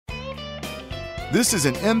This is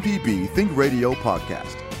an MPB Think Radio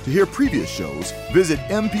podcast. To hear previous shows, visit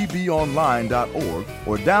mpbonline.org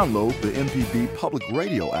or download the MPB Public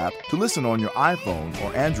Radio app to listen on your iPhone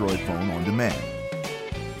or Android phone on demand.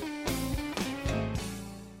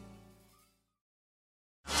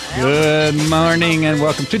 Good morning and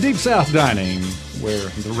welcome to Deep South Dining, where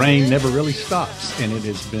the rain never really stops, and it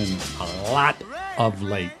has been a lot of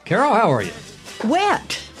late. Carol, how are you?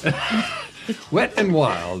 Wet. Wet and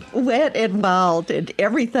wild. Wet and wild, and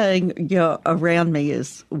everything around me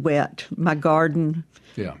is wet. My garden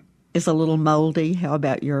is a little moldy. How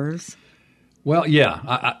about yours? Well,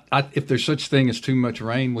 yeah. If there's such thing as too much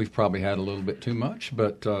rain, we've probably had a little bit too much.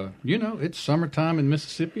 But, it's summertime in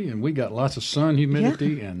Mississippi, and we got lots of sun,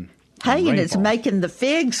 humidity, and Hey, and it's rainfall. making the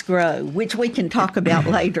figs grow, which we can talk about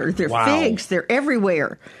later. They're figs. They're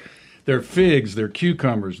everywhere. There are figs, there are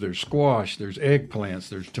cucumbers, there's squash, there's eggplants,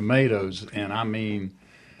 there's tomatoes, and I mean,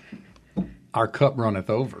 our cup runneth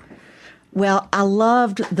over. Well, I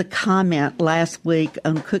loved the comment last week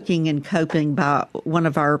on Cooking and Coping by one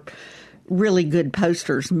of our really good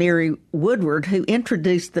posters, Mary Woodward, who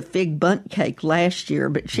introduced the fig bundt cake last year,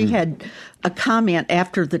 but she had a comment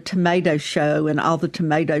after the tomato show and all the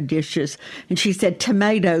tomato dishes, and she said,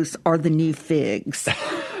 tomatoes are the new figs.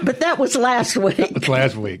 But that was last week. That was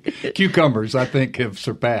last week. Cucumbers, I think, have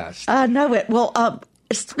surpassed. I know it. Well,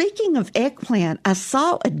 speaking of eggplant, I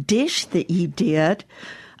saw a dish that you did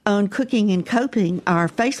on Cooking and Coping, our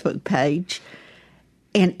Facebook page,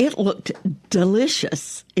 and it looked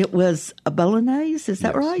delicious. It was a bolognese, is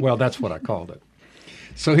that right? Well, that's what I called it.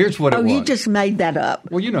 So here's what it was. Oh, you just made that up.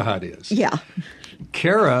 Well, you know how it is. Yeah.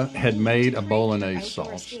 Kara had made a bolognese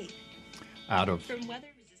sauce out of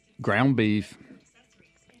ground beef,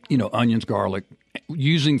 onions, garlic,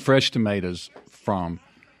 using fresh tomatoes from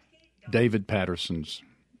David Patterson's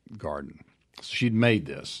garden. So she'd made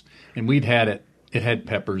this, and we'd had it. It had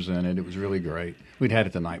peppers in it. It was really great. We'd had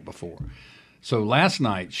it the night before. So last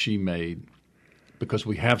night she made, because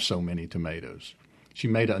we have so many tomatoes, she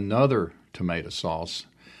made another tomato sauce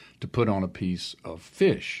to put on a piece of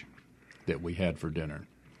fish that we had for dinner.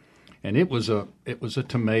 And it was a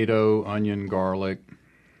tomato, onion, garlic,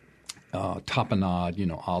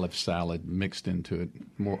 tapenade, olive salad mixed into it,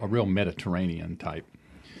 a real Mediterranean type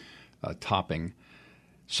topping.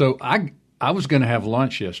 So I was going to have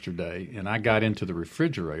lunch yesterday, and I got into the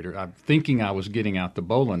refrigerator. I'm thinking I was getting out the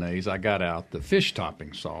bolognese. I got out the fish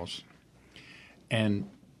topping sauce and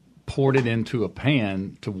poured it into a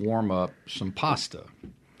pan to warm up some pasta.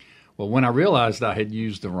 Well, when I realized I had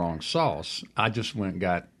used the wrong sauce, I just went and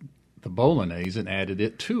got the bolognese and added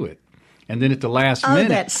it to it. And then at the last minute... Oh,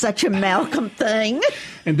 that's such a Malcolm thing.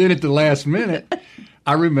 And then at the last minute,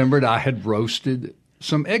 I remembered I had roasted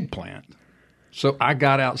some eggplant. So I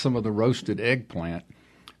got out some of the roasted eggplant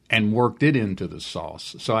and worked it into the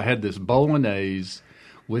sauce. So I had this bolognese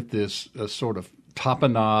with this sort of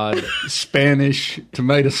tapenade Spanish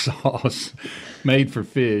tomato sauce made for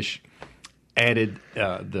fish, added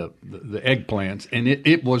the eggplants, and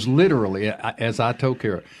it was literally, as I told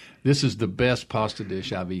Kara, this is the best pasta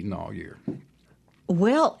dish I've eaten all year.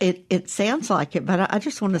 Well, it sounds like it, but I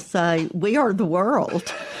just want to say we are the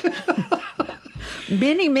world.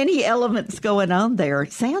 Many, many elements going on there.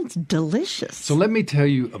 It sounds delicious. So let me tell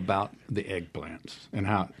you about the eggplants and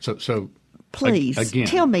how. So please again,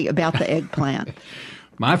 tell me about the eggplant.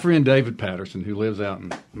 My friend David Patterson, who lives out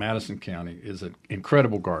in Madison County, is an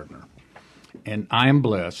incredible gardener, and I am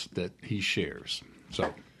blessed that he shares.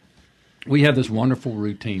 So we have this wonderful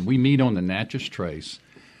routine. We meet on the Natchez Trace,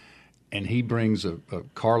 and he brings a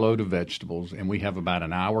carload of vegetables, and we have about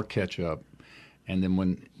an hour catch up. And then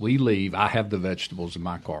when we leave, I have the vegetables in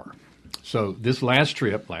my car. So this last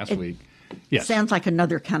trip, last week, yes. Sounds like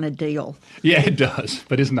another kind of deal. Yeah, it does,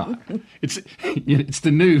 but it's not. It's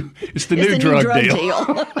the new drug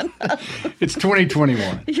deal. It's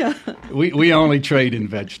 2021. Yeah. We only trade in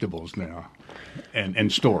vegetables now,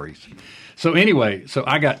 and stories. So anyway,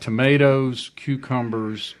 I got tomatoes,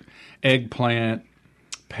 cucumbers, eggplant,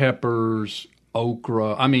 peppers,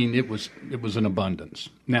 okra. I mean, it was an abundance.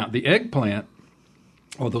 Now the eggplant.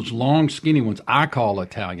 Or those long, skinny ones, I call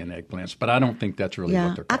Italian eggplants, but I don't think that's really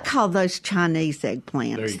what they're called. I call those Chinese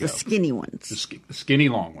eggplants, There you go. Skinny ones. The skinny,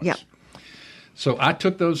 long ones. Yep. So I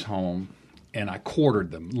took those home, and I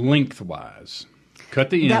quartered them lengthwise, cut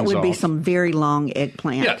the ends off. That would be some very long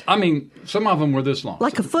eggplant. Yeah, I mean, some of them were this long.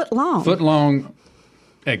 Like a foot long. Foot-long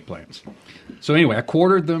eggplants. So anyway, I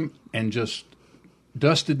quartered them and just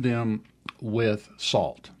dusted them with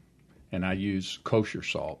salt, and I use kosher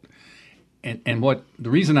salt. And what the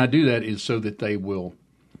reason I do that is so that they will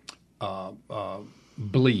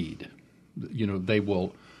bleed. They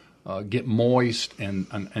will get moist,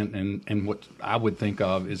 and what I would think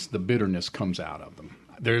of is the bitterness comes out of them.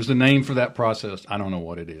 There's a name for that process. I don't know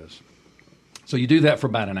what it is. So you do that for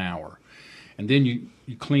about an hour, and then you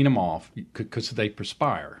clean them off because they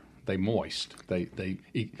perspire. They moist.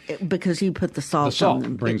 Because you put the salt on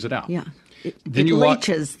them. Brings it out. Yeah. It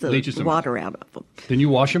leaches the water out of them. Then you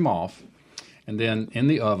wash them off, and then in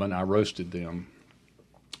the oven I roasted them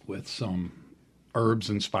with some herbs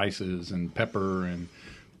and spices and pepper and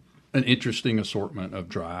an interesting assortment of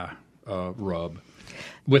dry rub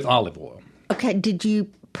with olive oil. Okay, did you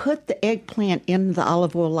put the eggplant in the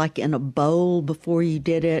olive oil like in a bowl before you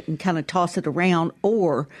did it and kind of toss it around,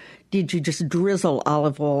 or did you just drizzle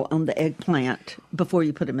olive oil on the eggplant before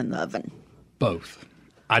you put them in the oven? Both.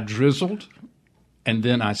 I drizzled, and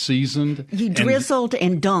then I seasoned. You drizzled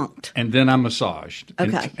and dunked. And then I massaged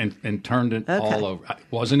and turned it all over. It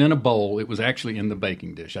wasn't in a bowl. It was actually in the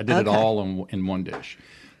baking dish. I did it all in one dish.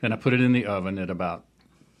 Then I put it in the oven at about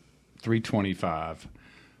 325,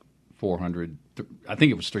 400, I think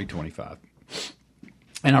it was 325.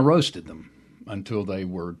 And I roasted them until they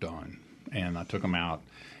were done. And I took them out,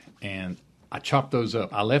 and I chopped those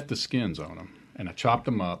up. I left the skins on them, and I chopped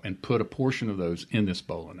them up and put a portion of those in this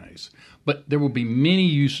bolognese. But there will be many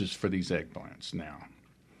uses for these eggplants now.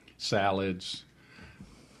 Salads,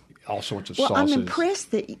 all sorts of sauces. Well, I'm impressed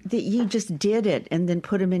that you just did it and then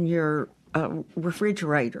put them in your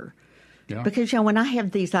refrigerator. Yeah. Because, when I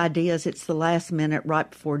have these ideas, it's the last minute right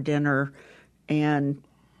before dinner, and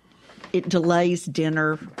it delays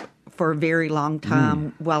dinner for a very long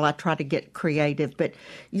time while I try to get creative. But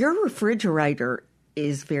your refrigerator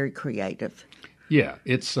is very creative. Yeah,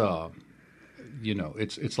 it's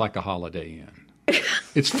it's like a Holiday Inn.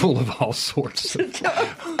 It's full of all sorts of things.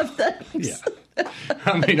 Yeah.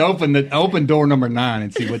 I mean, open door number 9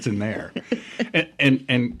 and see what's in there.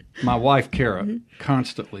 And my wife Kara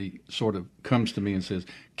constantly sort of comes to me and says,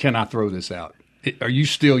 "Can I throw this out? Are you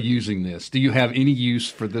still using this? Do you have any use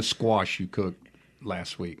for this squash you cooked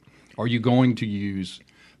last week? Are you going to use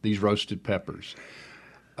these roasted peppers?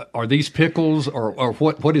 Are these pickles or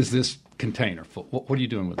what is this container for? What are you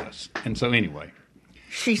doing with this?" And so anyway,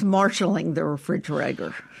 she's marshaling the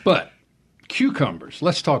refrigerator. But cucumbers.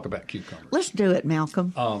 Let's talk about cucumbers. Let's do it,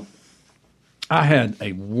 Malcolm. I had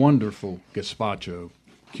a wonderful gazpacho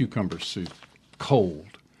cucumber soup, cold,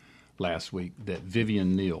 last week that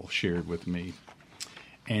Vivian Neal shared with me.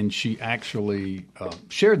 And she actually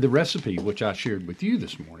shared the recipe, which I shared with you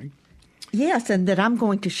this morning. Yes, and that I'm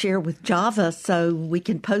going to share with Java so we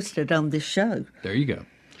can post it on this show. There you go.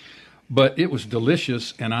 But it was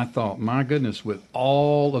delicious, and I thought, my goodness, with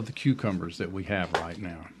all of the cucumbers that we have right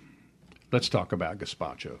now, let's talk about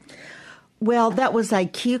gazpacho. Well, that was a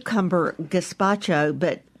cucumber gazpacho,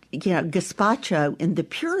 but, gazpacho in the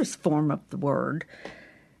purest form of the word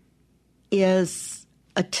is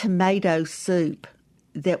a tomato soup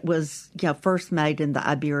that was first made in the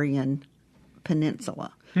Iberian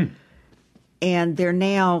Peninsula. And there are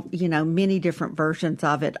now, many different versions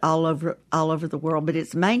of it all over the world. But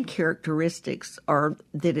its main characteristics are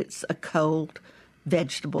that it's a cold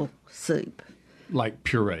vegetable soup. Like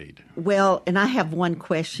pureed. Well, and I have one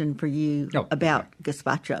question for you about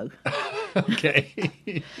gazpacho. Okay.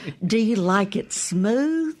 Do you like it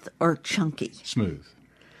smooth or chunky? Smooth.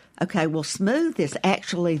 Okay, well, smooth is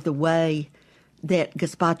actually the way that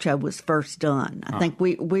gazpacho was first done. I think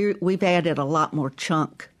we've added a lot more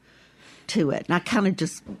chunk to it. And I kind of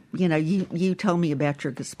just, you told me about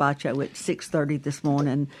your gazpacho at 6:30 this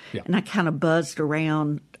morning, and I kind of buzzed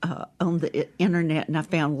around on the internet, and I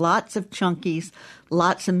found lots of chunkies,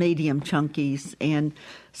 lots of medium chunkies, and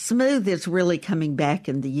smooth is really coming back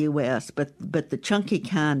in the U.S., but the chunky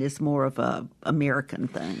kind is more of a American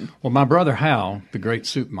thing. Well, my brother Hal, the great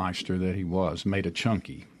soup meister that he was, made a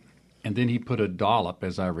chunky, and then he put a dollop,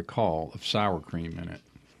 as I recall, of sour cream in it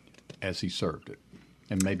as he served it.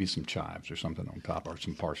 And maybe some chives or something on top, or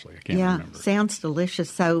some parsley. I can't remember. Yeah, sounds delicious.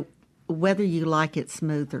 So whether you like it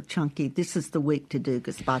smooth or chunky, this is the week to do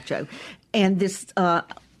gazpacho. And this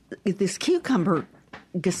cucumber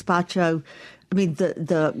gazpacho, I mean,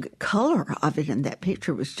 the color of it in that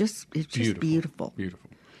picture was just beautiful. Beautiful.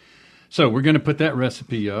 So we're going to put that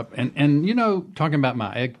recipe up. And talking about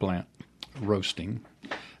my eggplant roasting,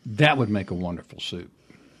 that would make a wonderful soup.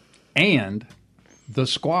 And the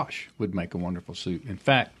squash would make a wonderful soup. In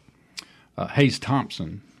fact, Hayes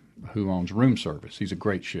Thompson, who owns Room Service, he's a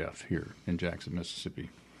great chef here in Jackson, Mississippi.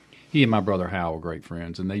 He and my brother Hal are great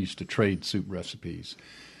friends, and they used to trade soup recipes.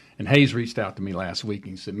 And Hayes reached out to me last week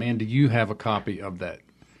and said, "Man, do you have a copy of that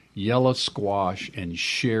yellow squash and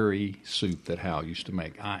sherry soup that Hal used to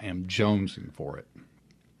make? I am jonesing for it."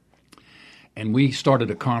 And we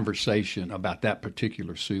started a conversation about that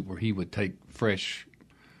particular soup where he would take fresh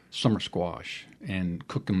summer squash and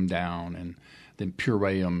cook them down and then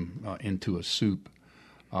puree them into a soup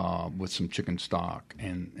with some chicken stock.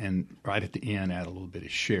 And right at the end, add a little bit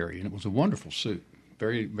of sherry. And it was a wonderful soup.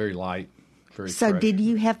 Very, very light, very So fresh. did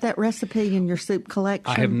you have that recipe in your soup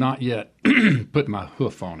collection? I have not yet put my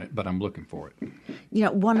hoof on it, but I'm looking for it. You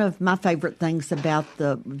know, one of my favorite things about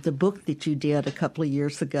the book that you did a couple of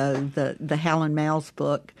years ago, the Hal and Mal's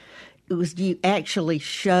book, it was you actually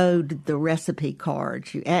showed the recipe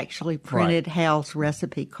cards. You actually printed Hal's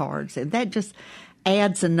recipe cards. And that just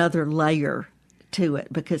adds another layer to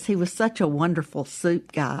it because he was such a wonderful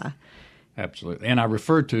soup guy. Absolutely. And I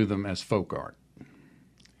referred to them as folk art,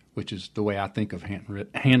 which is the way I think of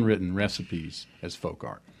handwritten recipes as folk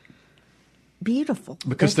art. Beautiful.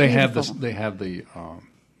 Because That's they have the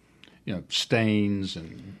stains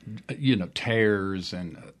and tears,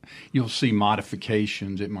 and you'll see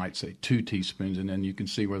modifications. It might say 2 teaspoons, and then you can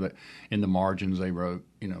see where in the margins they wrote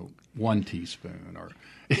 1 teaspoon or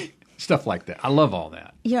stuff like that. I love all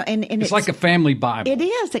that. Yeah, and it's like a family Bible. It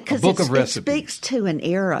is because it speaks to an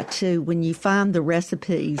era too. When you find the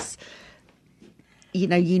recipes,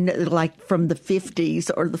 like from the 50s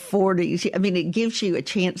or the 40s. I mean, it gives you a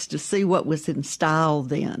chance to see what was in style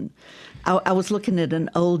then. I was looking at an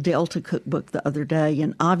old Delta cookbook the other day,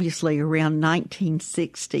 and obviously around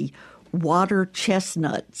 1960, water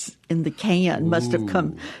chestnuts in the can must have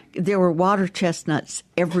come. There were water chestnuts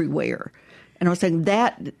everywhere. And I was saying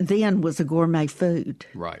that then was a gourmet food.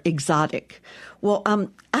 Right. Exotic. Well,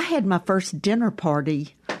 I had my first dinner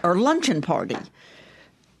party or luncheon party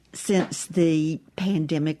since the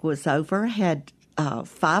pandemic was over. I had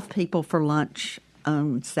 5 people for lunch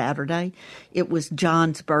on Saturday. It was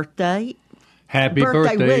John's birthday. Happy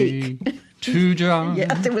birthday to John.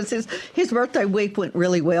 Yeah, it was his birthday week went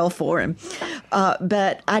really well for him.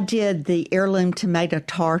 But I did the heirloom tomato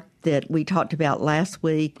tart that we talked about last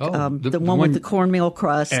week, the one with the cornmeal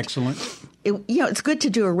crust. Excellent. It's good to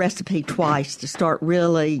do a recipe twice to start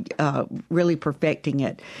really perfecting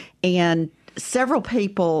it. And several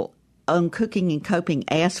people on Cooking and Coping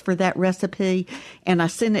asked for that recipe, and I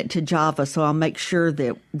sent it to Java, so I'll make sure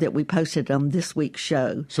that we post it on this week's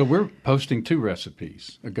show. So we're posting 2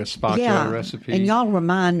 recipes, a gazpacho recipe. And y'all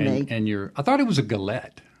remind me. And I thought it was a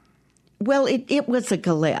galette. Well, it was a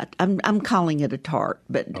galette. I'm calling it a tart,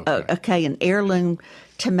 but an heirloom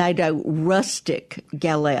tomato rustic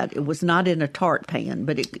galette. It was not in a tart pan,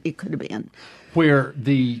 but it could have been. Where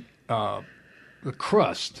the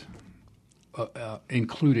crust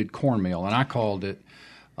included cornmeal, and I called it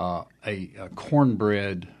a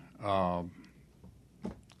cornbread. I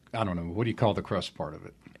don't know, what do you call the crust part of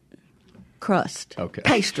it? Crust. Okay.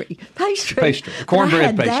 Pastry.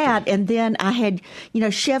 Cornbread pastry. That, and then I had,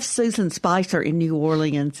 Chef Susan Spicer in New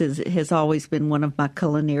Orleans has always been one of my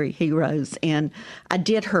culinary heroes, and I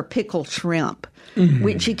did her pickled shrimp,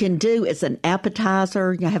 which you can do as an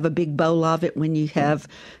appetizer. You have a big bowl of it when you have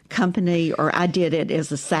company, or I did it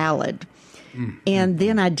as a salad. And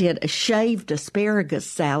then I did a shaved asparagus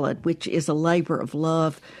salad, which is a labor of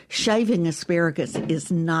love. Shaving asparagus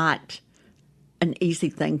is not an easy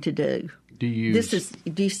thing to do. Do you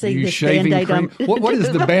see this Band-Aid? What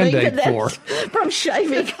is the Band-Aid for? From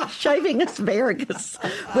shaving asparagus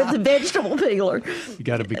with the vegetable peeler. You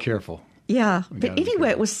got to be careful. Yeah. But anyway,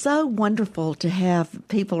 it was so wonderful to have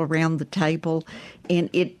people around the table. And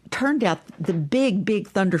it turned out the big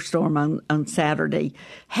thunderstorm on Saturday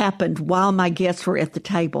happened while my guests were at the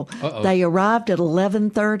table. Uh-oh. They arrived at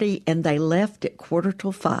 11:30 and they left at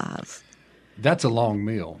 4:45. That's a long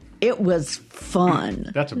meal. It was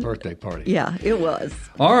fun. That's a birthday party. Yeah, it was.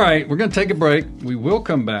 All right, we're going to take a break. We will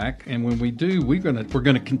come back, and when we do, we're going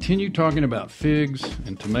to continue talking about figs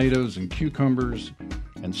and tomatoes and cucumbers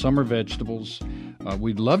and summer vegetables.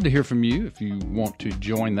 We'd love to hear from you if you want to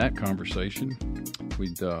join that conversation.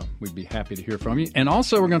 We'd be happy to hear from you. And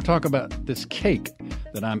also, we're going to talk about this cake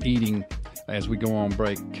that I'm eating as we go on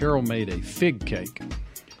break. Carol made a fig cake,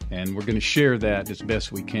 and we're going to share that as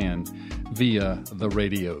best we can via the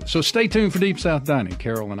radio. So stay tuned for Deep South Dining.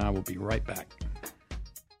 Carol and I will be right back.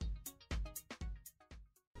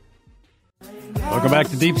 Welcome back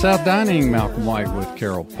to Deep South Dining. Malcolm White with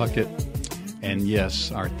Carol Puckett. And yes,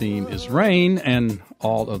 our theme is rain and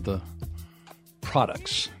all of the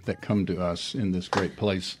products that come to us in this great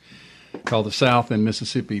place called the South and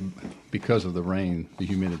Mississippi because of the rain, the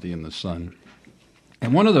humidity, and the sun.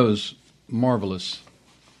 And one of those marvelous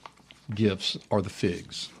gifts are the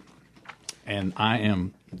figs. And I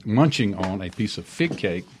am munching on a piece of fig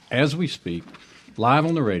cake as we speak, live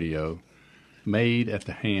on the radio, made at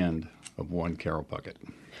the hand of one Carol Puckett.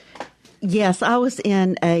 Yes, I was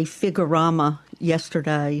in a Figorama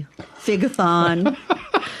yesterday. Figathon.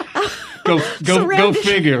 Go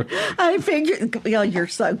figure. I figured, you're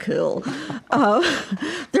so cool.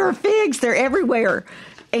 There are figs, they're everywhere.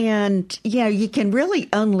 And, you can really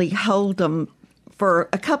only hold them for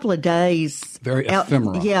a couple of days. Very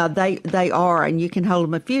ephemeral. Yeah, they are. And you can hold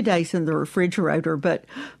them a few days in the refrigerator, but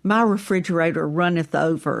my refrigerator runneth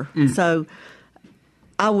over. So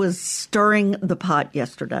I was stirring the pot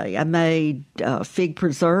yesterday. I made fig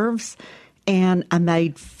preserves, and I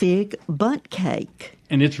made fig bundt cake.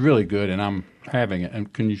 And it's really good, and I'm having it.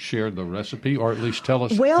 And can you share the recipe, or at least tell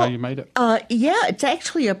us how you made it? Yeah, it's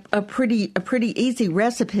actually a pretty easy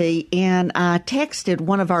recipe. And I texted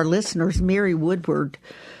one of our listeners, Mary Woodward,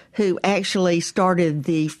 who actually started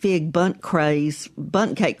the fig bundt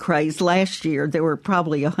cake craze last year. There were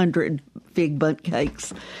probably 100 fig bundt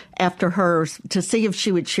cakes after hers, to see if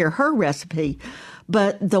she would share her recipe.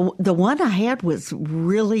 But the one I had was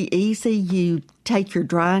really easy. You take your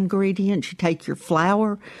dry ingredients, you take your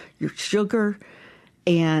flour, your sugar,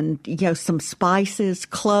 and some spices,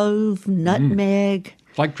 clove, nutmeg.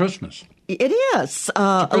 Like Christmas. It is.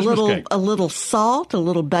 A little salt, a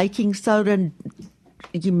little baking soda. And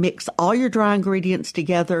you mix all your dry ingredients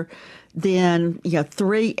together. Then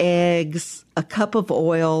 3 eggs, a cup of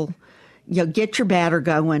oil. Get your batter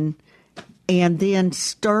going. And then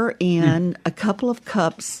stir in a couple of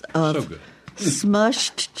cups of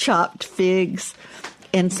smushed chopped figs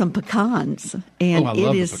and some pecans. And I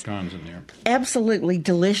love the pecans in there. Absolutely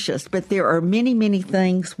delicious. But there are many, many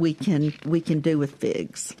things we can do with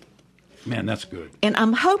figs. Man, that's good. And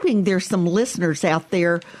I'm hoping there's some listeners out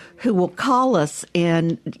there who will call us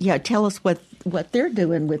and tell us what they're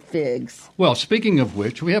doing with figs. Well, speaking of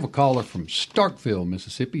which, we have a caller from Starkville,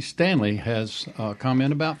 Mississippi. Stanley has a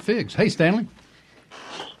comment about figs. Hey, Stanley.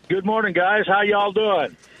 Good morning, guys. How y'all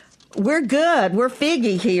doing? We're good. We're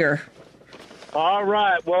figgy here. All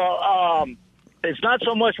right. Well, it's not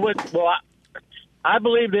so much I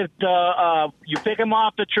believe that you pick them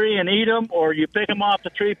off the tree and eat them, or you pick them off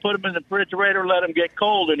the tree, put them in the refrigerator, let them get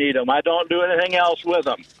cold and eat them. I don't do anything else with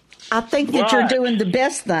them. I think that you're doing the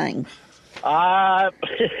best thing. I've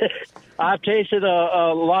tasted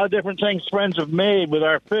a lot of different things friends have made with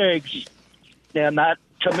our figs, and that,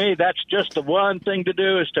 to me, that's just the one thing to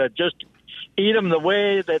do, is to just eat them the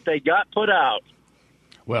way that they got put out.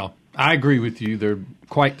 Well, I agree with you. They're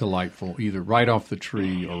quite delightful, either right off the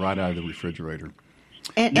tree or right out of the refrigerator.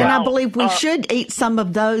 And I believe we should eat some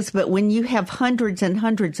of those, but when you have hundreds and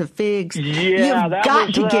hundreds of figs, you've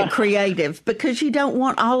got to get creative, because you don't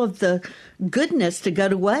want all of the goodness to go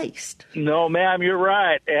to waste. No, ma'am, you're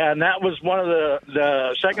right. And that was one of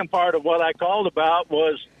the second part of what I called about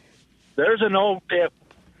was if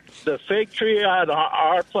the fig tree at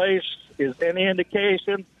our place is any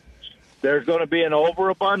indication, there's going to be an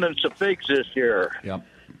overabundance of figs this year. Yep.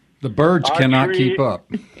 The birds cannot keep up.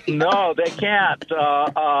 No, they can't.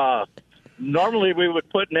 Normally we would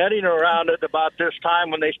put netting around it about this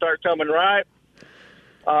time when they start coming ripe.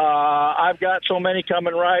 I've got so many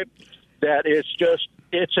coming ripe that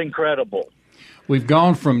it's incredible. We've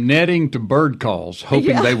gone from netting to bird calls,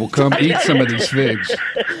 hoping they will come eat some of these figs.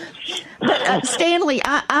 But Stanley,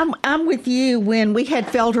 I'm with you. When we had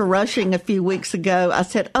Felder rushing a few weeks ago, I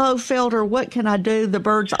said, "Oh, Felder, what can I do? The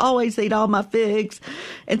birds always eat all my figs."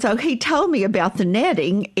 And so he told me about the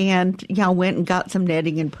netting, and I went and got some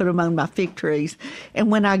netting and put them on my fig trees.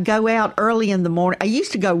 And when I go out early in the morning, I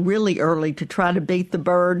used to go really early to try to beat the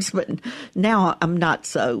birds, but now I'm not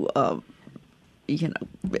so,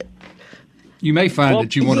 You may find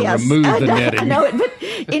that you want to remove the netting. I know it, but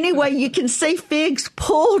anyway, you can see figs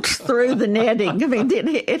pulled through the netting. I mean,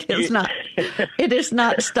 it has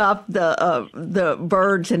not stopped the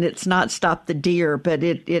birds, and it's not stopped the deer, but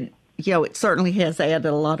it certainly has added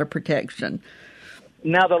a lot of protection.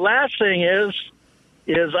 Now, the last thing is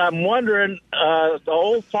I'm wondering, the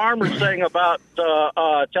old farmer saying about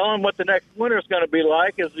telling what the next winter is going to be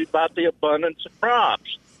like is about the abundance of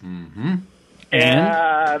crops. Mm-hmm.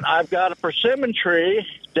 And I've got a persimmon tree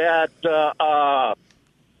that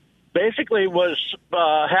basically was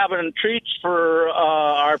having treats for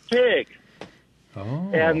our pig. Oh.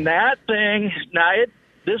 And that thing,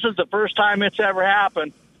 this is the first time it's ever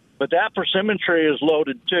happened, but that persimmon tree is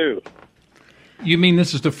loaded too. You mean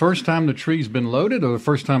this is the first time the tree's been loaded, or the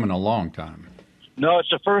first time in a long time? No, it's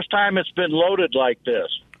the first time it's been loaded like this.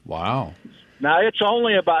 Wow. Now, it's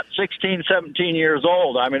only about 16, 17 years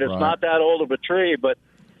old. I mean, it's not that old of a tree, but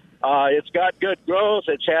it's got good growth.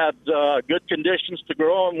 It's had good conditions to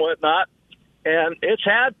grow and whatnot. And it's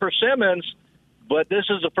had persimmons, but this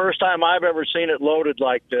is the first time I've ever seen it loaded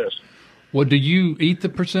like this. Well, do you eat the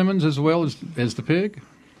persimmons as well as the pig?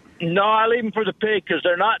 No, I leave them for the pig because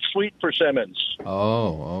they're not sweet persimmons.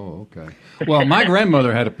 Oh, okay. Well, my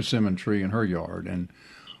grandmother had a persimmon tree in her yard, and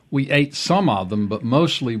we ate some of them, but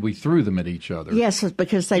mostly we threw them at each other. Yes, it's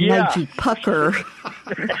because they made you pucker.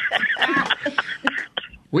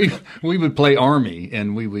 We would play army,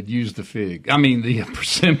 and we would use the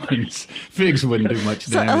persimmons. Figs wouldn't do much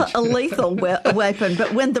damage. So a lethal weapon.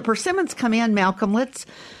 But when the persimmons come in, Malcolm, let's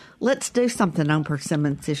do something on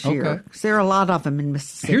persimmons this year. Okay. 'Cause there are a lot of them in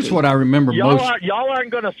Mississippi. Here's what I remember most. Y'all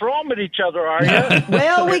aren't going to throw them at each other, are you?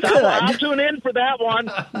 Well, we could. I'll tune in for that one.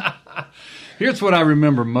 Here's what I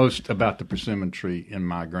remember most about the persimmon tree in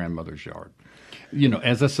my grandmother's yard.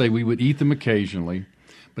 As I say, we would eat them occasionally,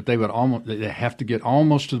 but they have to get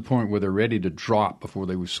almost to the point where they're ready to drop before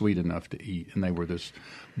they were sweet enough to eat, and they were this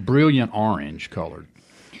brilliant orange colored.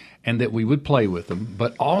 And that we would play with them,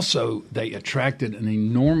 but also they attracted an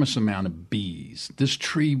enormous amount of bees. This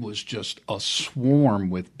tree was just a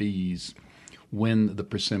swarm with bees when the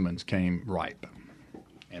persimmons came ripe.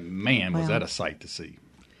 And man, was that a sight to see.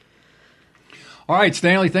 All right,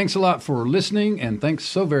 Stanley, thanks a lot for listening, and thanks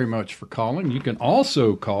so very much for calling. You can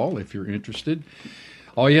also call if you're interested.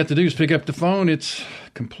 All you have to do is pick up the phone. It's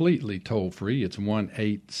completely toll-free. It's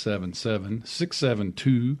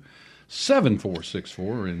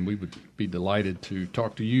 1-877-672-7464, and we would be delighted to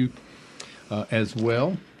talk to you as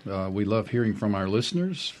well. We love hearing from our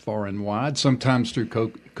listeners far and wide, sometimes through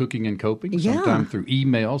cooking and coping, sometimes through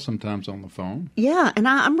email, sometimes on the phone. Yeah, and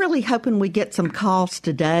I'm really hoping we get some calls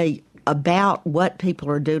today about what people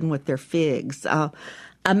are doing with their figs.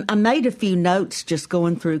 I made a few notes just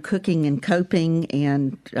going through cooking and coping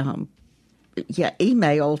and,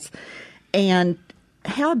 emails. And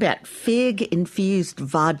how about fig-infused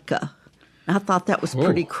vodka? I thought that was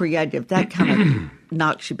pretty creative. That kind of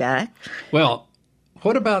knocks you back. Well,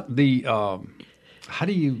 what about the how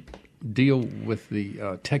do you deal with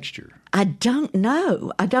the texture? I don't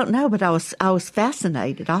know, but I was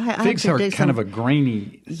fascinated. Figs are kind of a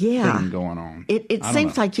grainy thing going on. It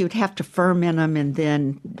seems like you'd have to ferment them and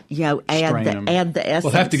then add the essence.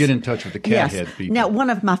 We'll have to get in touch with the Cathead people. Now, one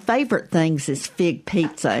of my favorite things is fig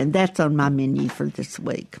pizza, and that's on my menu for this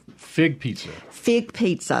week. Fig pizza. Fig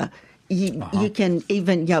pizza. You can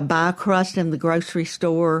even buy a crust in the grocery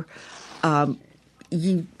store.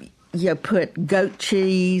 You put goat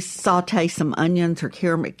cheese, saute some onions, or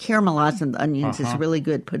caramelizing the onions is really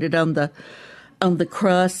good. Put it on the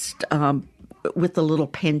crust with a little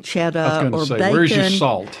pancetta or bacon. Where's your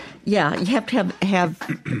salt? Yeah, you have to have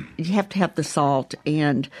the salt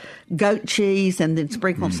and goat cheese, and then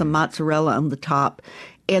sprinkle some mozzarella on the top.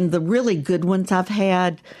 And the really good ones I've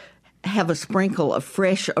had have a sprinkle of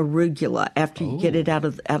fresh arugula after you get it out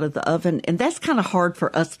of the oven, and that's kind of hard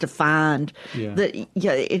for us to find.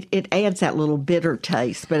 It adds that little bitter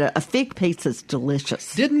taste, but a fig pizza is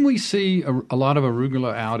delicious. Didn't we see a lot of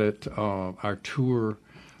arugula out at our tour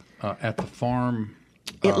at the farm?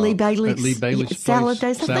 At Lee Bailey's? At Lee Bailey's Salad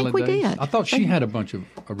Days? I think we did. I thought she had a bunch of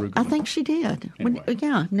arugula. I think she did. Anyway,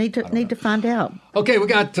 need to find out. Okay, we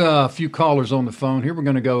got a few callers on the phone here. We're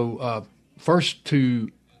going to go first to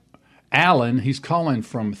Alan. He's calling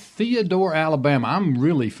from Theodore, Alabama. I'm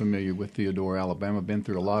really familiar with Theodore, Alabama. I've been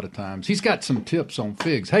through a lot of times. He's got some tips on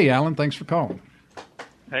figs. Hey, Alan, thanks for calling.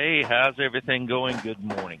 Hey, how's everything going? Good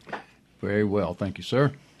morning. Very well. Thank you,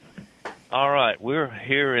 sir. All right. We're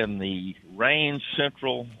here in the rain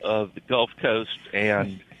central of the Gulf Coast,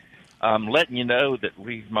 and I'm letting you know that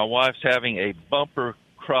my wife's having a bumper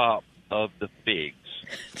crop of the figs.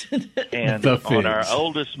 And on our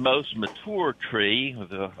oldest, most mature tree,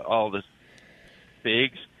 with all the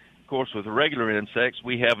figs, of course, with regular insects,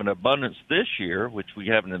 we have an abundance this year, which we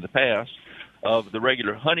haven't in the past, of the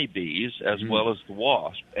regular honeybees as well as the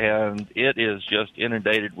wasp. And it is just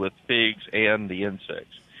inundated with figs and the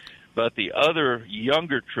insects. But the other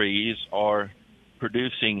younger trees are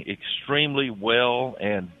producing extremely well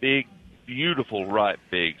and big, beautiful ripe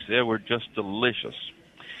figs. They were just delicious.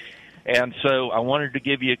 And so I wanted to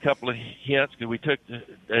give you a couple of hints, because we took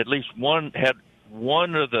at least one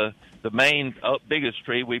of the main biggest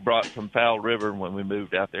tree we brought from Fowl River when we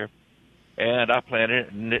moved out there. And I planted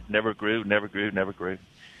it, and it never grew.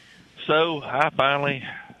 So I finally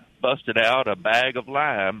busted out a bag of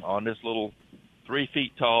lime on this little 3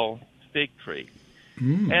 feet tall fig tree.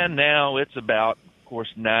 And now it's about, of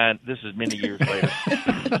course, 9. This is many years later.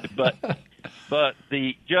 But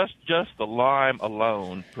the just the lime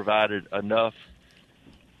alone provided enough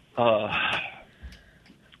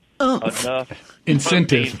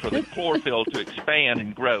incentive for the chlorophyll to expand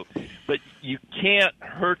and grow. But you can't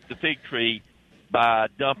hurt the fig tree by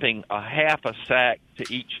dumping a half a sack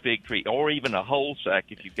to each fig tree, or even a whole sack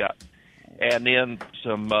if you've got, and then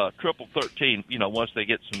some triple 13, once they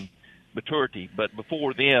get some maturity. But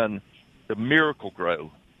before then, the Miracle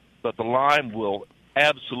Grow. But the lime will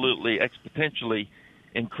absolutely exponentially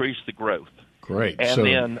increase the growth. Great. And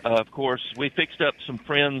then, of course, we fixed up some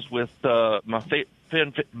friends with my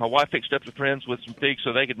wife fixed up some friends with some figs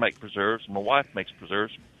so they could make preserves. My wife makes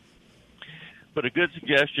preserves. But a good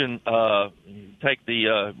suggestion: take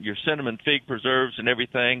your cinnamon fig preserves and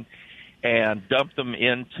everything, and dump them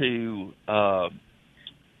into.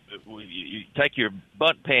 You take your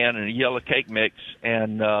bundt pan and a yellow cake mix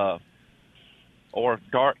and or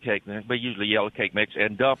dark cake mix, but usually yellow cake mix,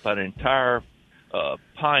 and dump an entire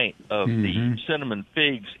pint of the cinnamon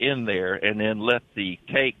figs in there, and then let the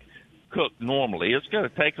cake cook normally. It's going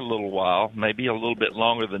to take a little while, maybe a little bit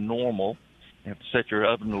longer than normal. You have to set your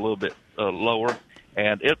oven a little bit lower,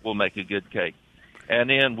 and it will make a good cake. And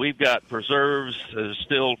then we've got preserves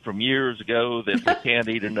still from years ago that we can't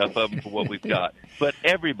eat enough of them for what we've got. But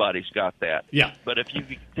everybody's got that. Yeah. But if you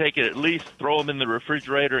take it, at least throw them in the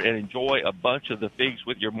refrigerator and enjoy a bunch of the figs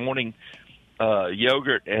with your morning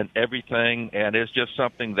yogurt and everything. And it's just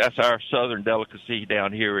something, that's our southern delicacy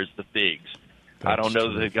down here is the figs. I don't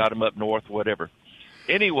know that they've got them up north, whatever.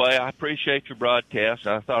 Anyway, I appreciate your broadcast.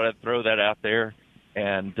 I thought I'd throw that out there.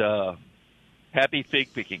 And happy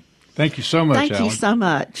fig picking. Thank you so much, Alan. Thank you so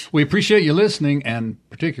much. We appreciate you listening, and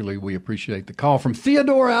particularly we appreciate the call from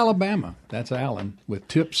Theodore, Alabama. That's Alan with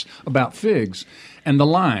tips about figs and the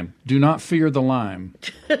lime. Do not fear the lime.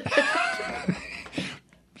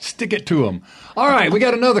 Stick it to them. All right, we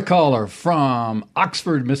got another caller from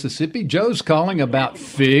Oxford, Mississippi. Joe's calling about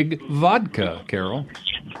fig vodka, Carol.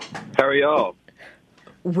 How are y'all?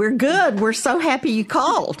 We're good. We're so happy you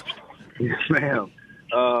called. Yes, ma'am.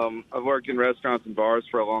 I've worked in restaurants and bars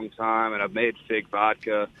for a long time, and I've made fig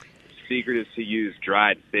vodka. The secret is to use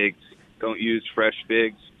dried figs. Don't use fresh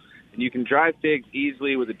figs. And you can dry figs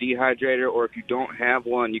easily with a dehydrator, or if you don't have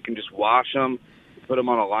one, you can just wash them, put them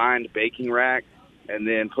on a lined baking rack, and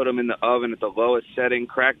then put them in the oven at the lowest setting,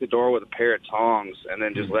 crack the door with a pair of tongs, and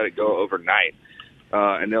then just let it go overnight.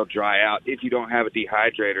 And they'll dry out if you don't have a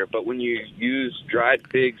dehydrator. But when you use dried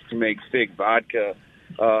figs to make fig vodka,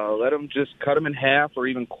 let them just cut them in half or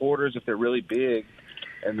even quarters if they're really big,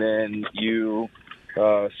 and then you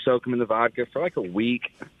soak them in the vodka for like a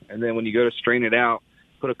week. And then when you go to strain it out,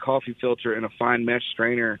 put a coffee filter in a fine mesh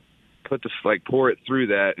strainer, pour it through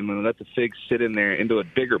that, and then let the figs sit in there into a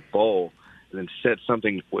bigger bowl, and then set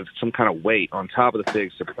something with some kind of weight on top of the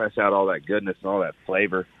figs to press out all that goodness and all that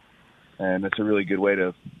flavor. And that's a really good way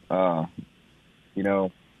to,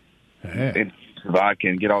 vodka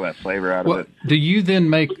and get all that flavor out of it. Do you then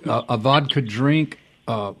make a vodka drink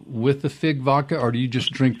with the fig vodka, or do you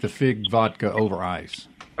just drink the fig vodka over ice?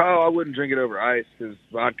 Oh, I wouldn't drink it over ice because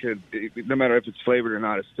vodka, no matter if it's flavored or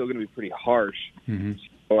not, it's still going to be pretty harsh. Mm-hmm.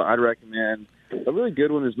 So I'd recommend a really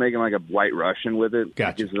good one is making like a White Russian with it.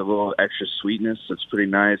 Gotcha. It gives it a little extra sweetness. It's pretty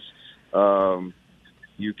nice.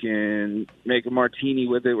 You can make a martini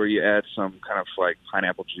with it where you add some kind of like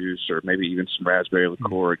pineapple juice or maybe even some raspberry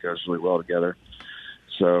liqueur. It goes really well together.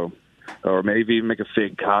 So, or maybe even make a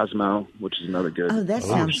fig Cosmo, which is another good. Oh, that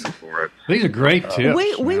sounds. For it. These are great tips.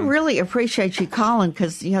 We really appreciate you calling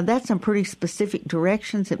because that's some pretty specific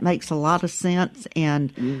directions. It makes a lot of sense,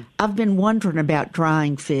 and I've been wondering about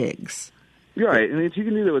drying figs. Right, and you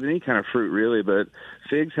can do that with any kind of fruit, really, but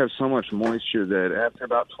figs have so much moisture that after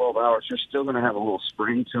about 12 hours, you're still going to have a little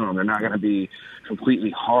spring to them. They're not going to be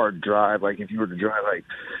completely hard dry, like if you were to dry like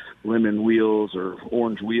lemon wheels or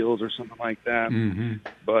orange wheels or something like that. Mm-hmm.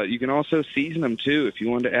 But you can also season them, too, if you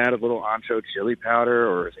wanted to add a little ancho chili powder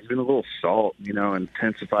or even a little salt,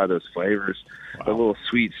 intensify those flavors. Wow. A little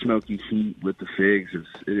sweet, smoky heat with the figs,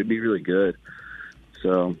 it'd be really good.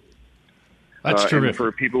 So... That's terrific. And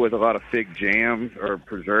for people with a lot of fig jam or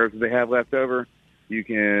preserves that they have left over, you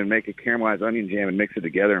can make a caramelized onion jam and mix it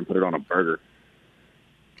together and put it on a burger.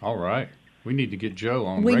 All right. We need to get Joe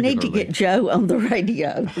on We regularly. need to get Joe on the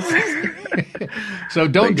radio. So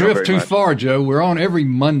don't drift too far, Joe. We're on every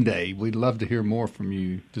Monday. We'd love to hear more from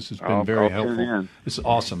you. This has been very helpful. This is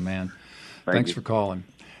awesome, man. Thanks for calling.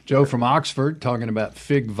 Joe from Oxford talking about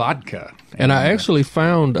fig vodka. And I actually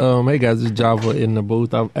found, hey guys, this is Java in the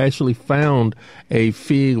booth. I've actually found a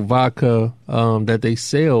fig vodka that they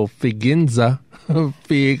sell, Figenza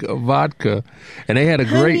fig vodka. And they had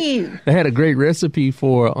a great recipe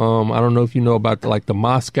for, I don't know if you know about the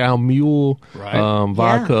Moscow Mule,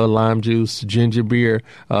 vodka, lime juice, ginger beer,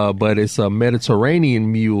 but it's a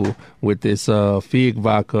Mediterranean mule with this fig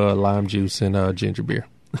vodka, lime juice, and ginger beer.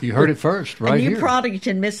 You heard it first, right a new here. product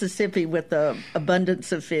in Mississippi with the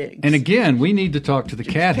abundance of figs. And again, we need to talk to the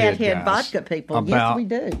Cathead guys vodka people. about Yes, we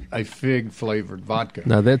do. a fig-flavored vodka.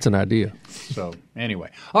 Now, that's an idea. So,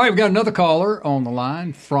 anyway. All right, we've got another caller on the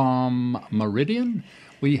line from Meridian.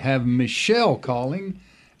 We have Michelle calling,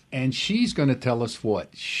 and she's going to tell us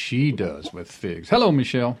what she does with figs. Hello,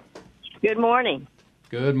 Michelle. Good morning.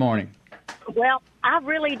 Good morning. Well, I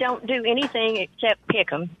really don't do anything except pick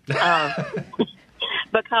them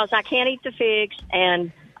because I can't eat the figs,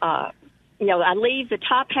 and I leave the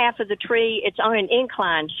top half of the tree. It's on an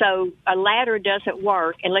incline, so a ladder doesn't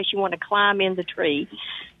work unless you want to climb in the tree.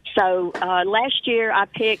 So last year I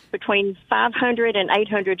picked between 500 and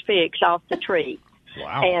 800 figs off the tree.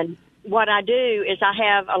 Wow. And what I do is I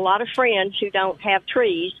have a lot of friends who don't have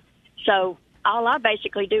trees, so all I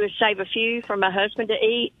basically do is save a few for my husband to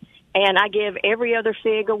eat, and I give every other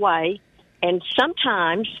fig away. And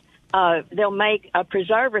sometimes they'll make a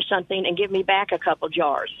preserve or something and give me back a couple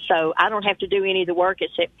jars. So I don't have to do any of the work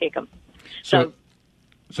except pick them. So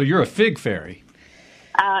you're a fig fairy.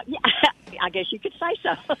 Yeah, I guess you could say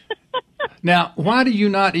so. Now, why do you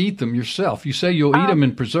not eat them yourself? You say you'll eat them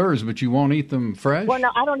in preserves, but you won't eat them fresh? Well,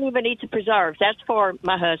 no, I don't even eat the preserves. That's for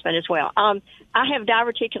my husband as well. I have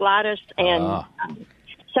diverticulitis, and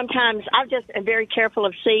sometimes I just am very careful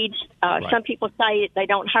of seeds. Right. Some people say they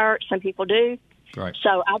don't hurt. Some people do. Right.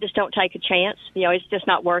 So I just don't take a chance. It's just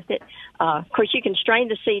not worth it. Of course, you can strain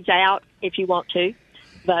the seeds out if you want to.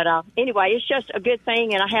 But anyway, it's just a good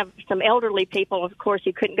thing. And I have some elderly people, of course,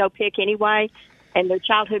 who couldn't go pick anyway, and their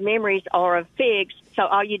childhood memories are of figs. So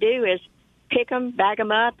all you do is pick them, bag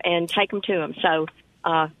them up, and take them to them. So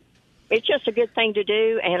it's just a good thing to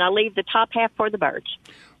do, and I leave the top half for the birds.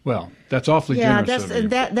 Well, that's awfully generous of you.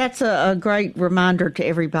 That's a great reminder to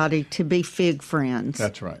everybody to be fig friends.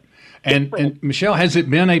 That's right. And Michelle, has it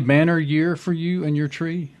been a banner year for you and your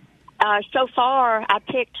tree? So far,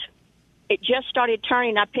 it just started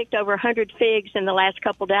turning. I picked over 100 figs in the last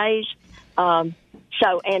couple days. And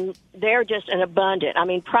they're just an abundant. I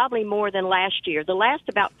mean, probably more than last year. The last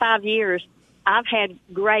about 5 years, I've had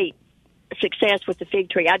great success with the fig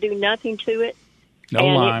tree. I do nothing to it. No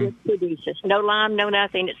lime. It produces. No lime, no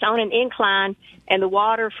nothing. It's on an incline, and the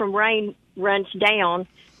water from rain runs down,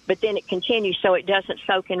 but then it continues so it doesn't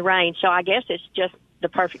soak in rain. So I guess it's just the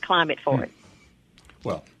perfect climate for it.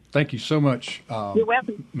 Well, thank you so much, You're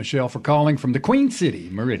welcome, Michelle, for calling from the Queen City,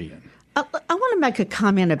 Meridian. I want to make a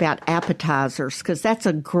comment about appetizers because that's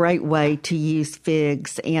a great way to use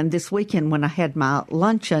figs. And this weekend when I had my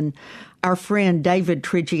luncheon, our friend David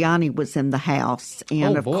Trigiani was in the house.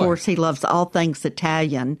 And, of course, he loves all things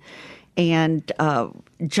Italian. And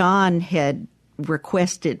John had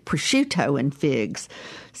requested prosciutto and figs.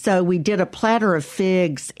 So we did a platter of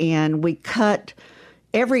figs, and we cut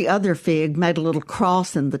every other fig, made a little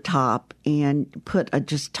cross in the top, and put a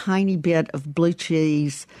just tiny bit of blue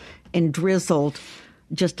cheese and drizzled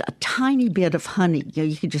just a tiny bit of honey.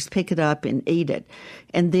 You could just pick it up and eat it.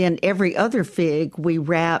 And then every other fig we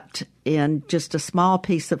wrapped in just a small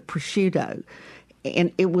piece of prosciutto.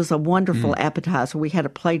 And it was a wonderful appetizer. We had a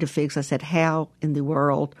plate of figs. I said, how in the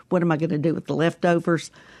world, what am I going to do with the leftovers?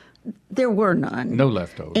 There were none. No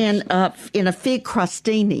leftovers. And in a fig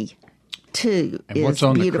crostini, too, and is what's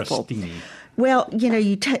on beautiful. The crostini? Well,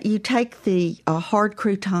 you take the hard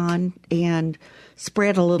crouton and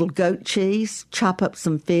spread a little goat cheese, chop up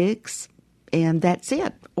some figs, and that's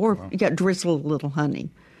it. Or you got drizzle a little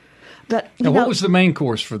honey. But now, what was the main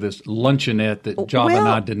course for this luncheonette that Java and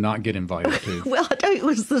I did not get invited to? Well, it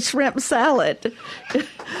was the shrimp salad.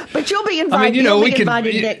 But you'll be invited.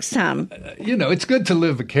 Invited next time. It's good to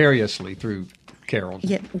live vicariously through Carol.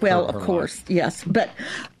 Yeah, well, of course, yes. But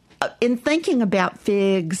in thinking about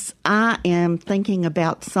figs, I am thinking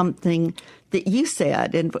about something that you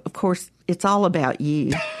said, and of course, it's all about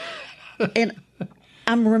you. And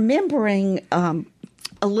I'm remembering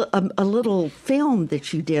a little film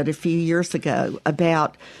that you did a few years ago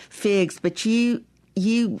about figs, but you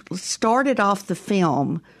started off the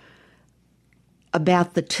film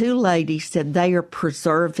about the two ladies said they are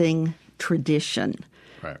preserving tradition.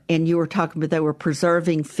 Right. And you were talking about they were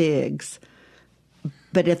preserving figs,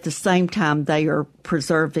 but at the same time they are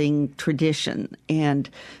preserving tradition. And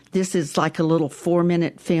this is like a little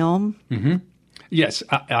 4-minute film. Mm-hmm. Yes,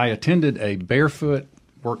 I attended a barefoot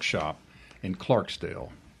workshop in Clarksdale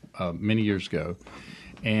many years ago,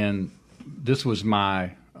 and this was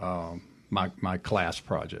my class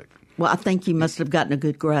project. Well, I think you must have gotten a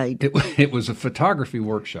good grade. It was a photography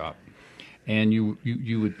workshop, and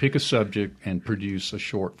you would pick a subject and produce a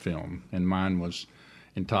short film, and mine was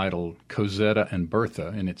entitled Cosetta and Bertha,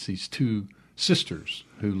 and it's these two sisters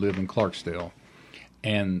who live in Clarksdale,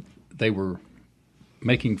 and they were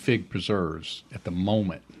making fig preserves at the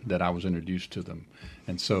moment that I was introduced to them.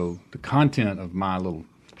 And so the content of my little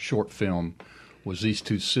short film was these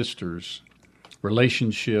two sisters'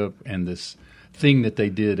 relationship and this thing that they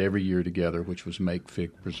did every year together, which was make fig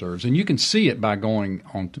preserves. And you can see it by going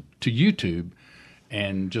on to YouTube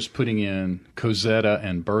and just putting in Cosetta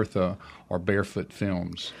and Bertha or Barefoot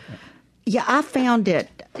Films. Yeah, I found it,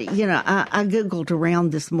 I Googled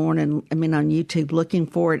around this morning, on YouTube looking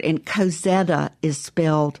for it, and Cosetta is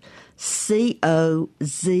spelled Cozetta.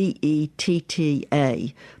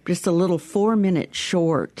 Just a little 4-minute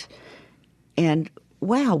short. And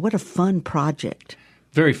wow, what a fun project.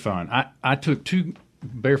 Very fun. I took 2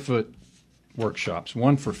 Barefoot workshops,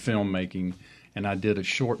 one for filmmaking, and I did a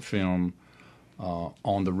short film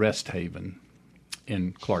on the Rest Haven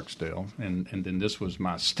in Clarksdale, and then this was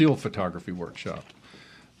my still photography workshop,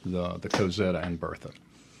 the Cosetta and Bertha.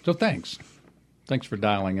 So thanks for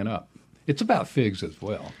dialing it up. It's about figs as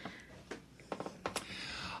well.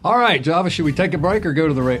 All right, Java, should we take a break or go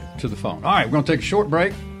to the phone? All right, we're going to take a short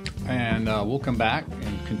break, and we'll come back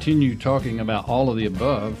and continue talking about all of the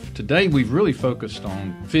above. Today we've really focused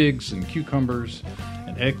on figs and cucumbers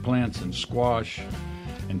and eggplants and squash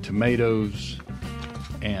and tomatoes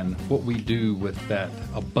and what we do with that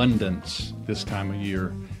abundance this time of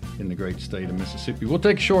year in the great state of Mississippi. We'll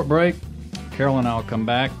take a short break. Carol and I will come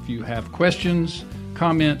back. If you have questions,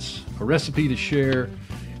 comments, a recipe to share,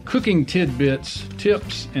 cooking tidbits,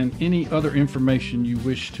 tips, and any other information you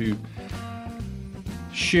wish to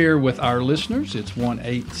share with our listeners, it's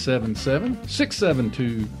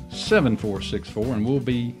 1-877-672-7464, and we'll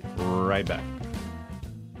be right back.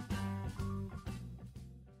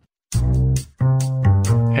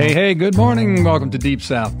 Hey, good morning. Welcome to Deep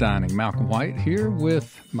South Dining. Malcolm White here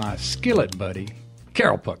with my skillet buddy,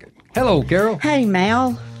 Carol Puckett. Hello, Carol. Hey,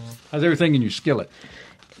 Mal. How's everything in your skillet?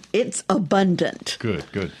 It's abundant.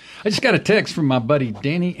 Good. I just got a text from my buddy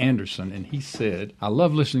Danny Anderson, and he said, I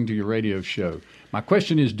love listening to your radio show. My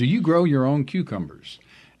question is, do you grow your own cucumbers?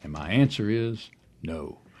 And my answer is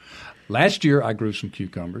no. Last year, I grew some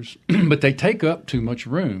cucumbers, but they take up too much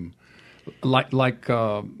room.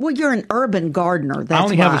 Well, you're an urban gardener. That's I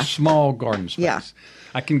only why. have a small garden space. Yeah.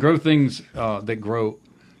 I can grow things that grow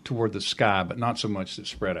toward the sky, but not so much that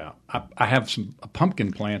spread out. I have a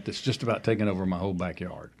pumpkin plant that's just about taken over my whole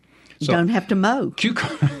backyard. You don't have to mow.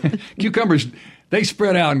 Cucumbers, they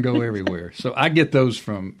spread out and go everywhere. So I get those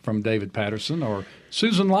from David Patterson or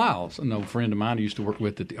Susan Lyles, an old friend of mine who used to work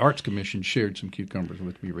with at the Arts Commission, shared some cucumbers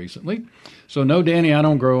with me recently. So no, Danny, I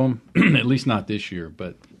don't grow them, at least not this year,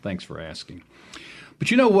 but thanks for asking. But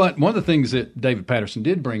you know what? One of the things that David Patterson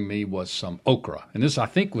did bring me was some okra. And this, I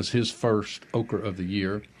think, was his first okra of the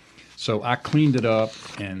year. So I cleaned it up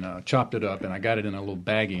and chopped it up, and I got it in a little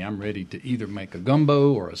baggie. I'm ready to either make a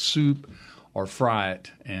gumbo or a soup or fry it.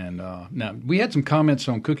 And now, we had some comments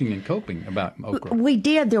on Cooking and Coping about okra. We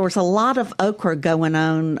did. There was a lot of okra going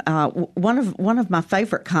on. One of my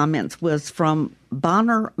favorite comments was from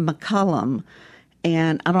Bonner McCullum,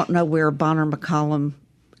 and I don't know where Bonner McCullum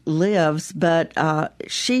lives, but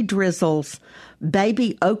she drizzles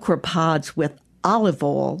baby okra pods with olive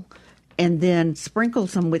oil and then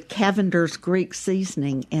sprinkles them with Cavender's Greek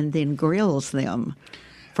seasoning and then grills them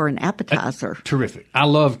for an appetizer. Terrific. I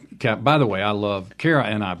love, by the way, Kara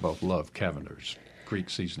and I both love Cavender's Greek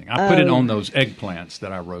seasoning. I put it on those eggplants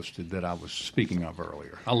that I roasted that I was speaking of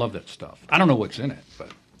earlier. I love that stuff. I don't know what's in it,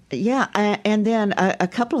 but. Yeah, and then a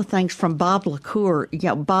couple of things from Bob LaCour.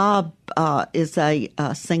 Yeah, Bob is a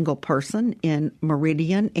single person in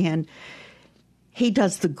Meridian, and he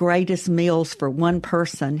does the greatest meals for one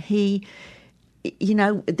person. He,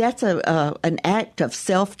 that's an act of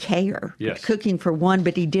self-care, yes. Cooking for one,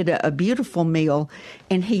 but he did a beautiful meal,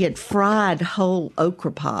 and he had fried whole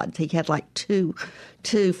okra pods. He had like two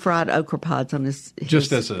fried okra pods on his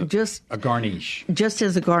just as a garnish. Just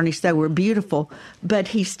as a garnish. They were beautiful. But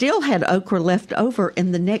he still had okra left over,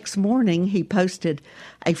 and the next morning he posted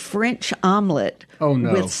a French omelet. Oh,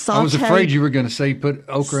 no. With sauteed, I was afraid you were going to say he put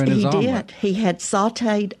okra in his omelet. He did. He had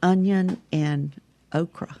sauteed onion and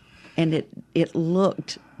okra, and it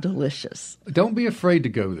looked delicious. Don't be afraid to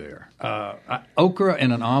go there. Okra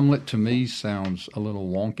in an omelet to me sounds a little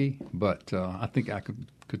wonky, but I think I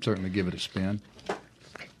could certainly give it a spin.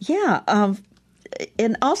 Yeah,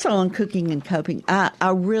 and also on Cooking and Coping, I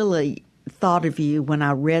really thought of you when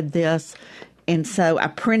I read this, and so I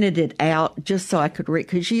printed it out just so I could read,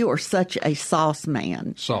 because you are such a sauce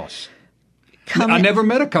man. Sauce. I never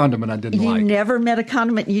met a condiment I didn't like. You never met a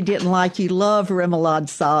condiment you didn't like. You love remoulade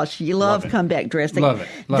sauce. You love comeback dressing. Love it.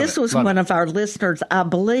 This was one of our listeners. I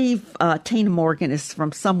believe Tina Morgan is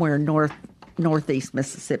from somewhere Northeast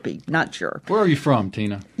Mississippi. Not sure. Where are you from,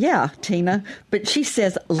 Tina? Yeah, Tina. But she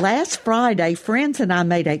says, last Friday, friends and I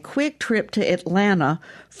made a quick trip to Atlanta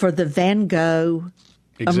for the Van Gogh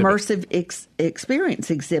Immersive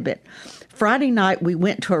Experience exhibit. Friday night, we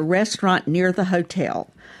went to a restaurant near the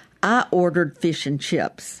hotel. I ordered fish and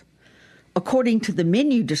chips. According to the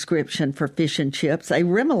menu description for fish and chips, a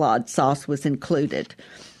remoulade sauce was included.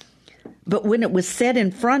 But when it was set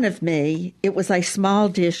in front of me, it was a small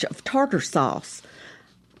dish of tartar sauce.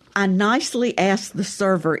 I nicely asked the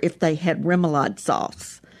server if they had remoulade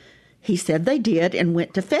sauce. He said they did and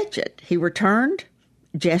went to fetch it. He returned,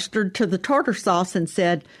 gestured to the tartar sauce, and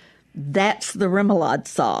said, "That's the remoulade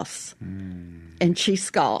sauce." And she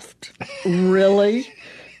scoffed. "Really?"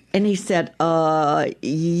 And he said,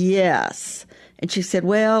 "Yes." And she said,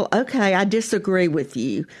 "Well, okay, I disagree with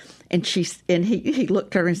you." And he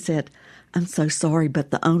looked at her and said, "I'm so sorry,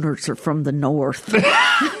 but the owners are from the north."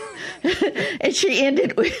 And she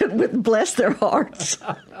ended with "bless their hearts."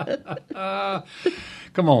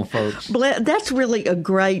 Come on, folks. That's really a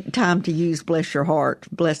great time to use "bless your heart,"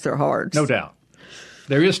 "bless their hearts." No doubt.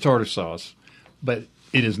 There is tartar sauce, but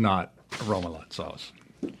it is not remoulade sauce.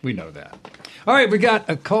 We know that. All right, we got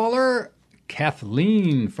a caller.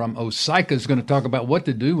 Kathleen from Osaka is going to talk about what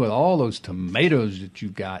to do with all those tomatoes that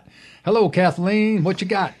you've got. Hello, Kathleen. What you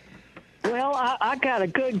got? Well, I got a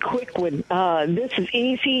good quick one. This is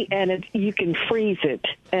easy, and you can freeze it,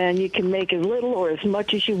 and you can make as little or as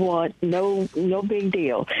much as you want. No big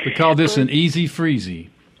deal. We call this an easy freezy.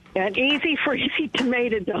 An easy freezy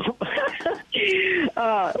tomato dough.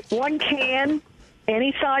 1 can,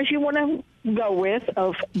 any size you want to go with,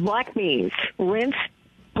 of black beans. Rinse,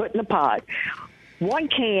 put in the pot. 1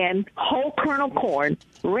 can whole kernel corn.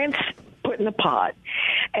 Rinse, put in the pot.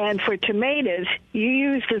 And for tomatoes, you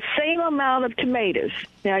use the same amount of tomatoes.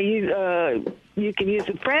 Now, you can use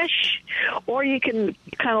it fresh, or you can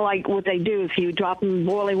kind of like what they do is you drop them in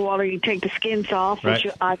boiling water, you take the skins off, right,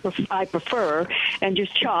 which I prefer, and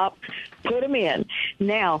just chop, put them in.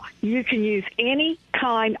 Now, you can use any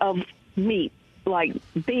kind of meat, like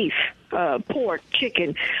beef, pork,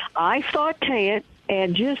 chicken. I saute it,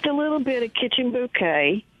 add just a little bit of kitchen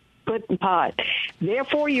bouquet, put in the pot.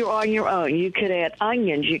 Therefore, you're on your own. You could add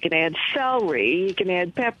onions, you can add celery, you can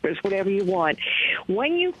add peppers, whatever you want.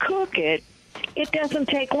 When you cook it, it doesn't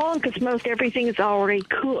take long because most everything is already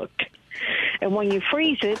cooked. And when you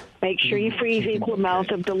freeze it, make sure you freeze equal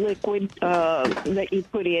amounts of the liquid that you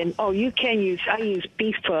put in. Oh, you can I use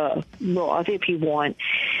beef broth if you want,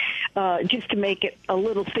 just to make it a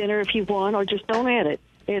little thinner if you want, or just don't add it.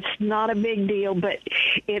 It's not a big deal, but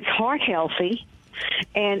it's heart healthy.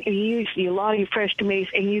 And you use a lot of your fresh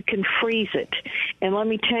tomatoes, and you can freeze it. And let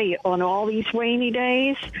me tell you, on all these rainy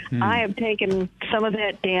days, I have taken some of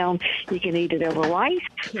that down. You can eat it over rice,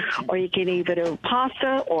 or you can eat it over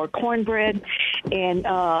pasta or cornbread. And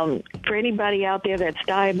for anybody out there that's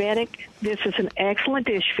diabetic, this is an excellent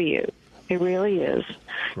dish for you. It really is.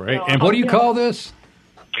 Great. So, and what do you call this?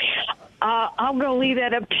 I'm going to leave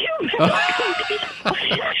that up to you.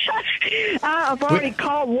 I've already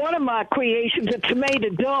called one of my creations a tomato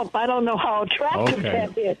dump. I don't know how attractive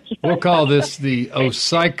that is. We'll call this the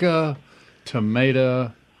Osaka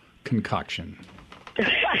tomato concoction,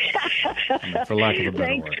 for lack of a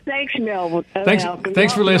better word. Thanks, Mel.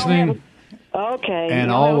 Thanks for listening. Okay.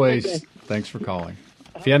 And always, thanks for calling.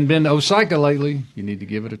 If you haven't been to Osaka lately, you need to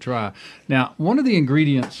give it a try. Now, one of the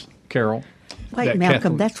ingredients, Carol. Wait,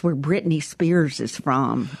 Malcolm, that's where Britney Spears is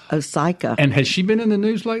from, Osaka. And has she been in the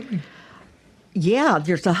news lately? Yeah,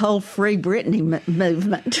 there's a whole Free Britney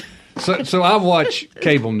movement. So I watch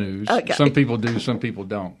cable news. Okay. Some people do, some people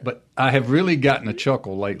don't. But I have really gotten a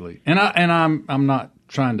chuckle lately. And I'm not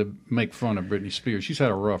trying to make fun of Britney Spears. She's had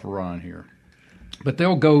a rough run here. But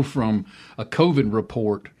they'll go from a COVID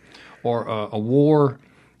report or a war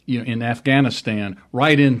in Afghanistan,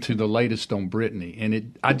 right into the latest on Britney.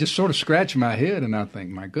 And I just sort of scratch my head and I think,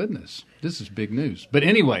 my goodness, this is big news. But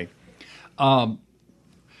anyway,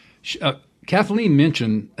 Kathleen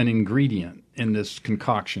mentioned an ingredient in this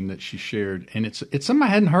concoction that she shared, and it's something I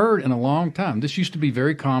hadn't heard in a long time. This used to be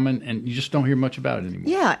very common, and you just don't hear much about it anymore.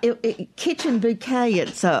 Yeah, kitchen bouquet,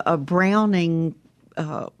 it's a browning,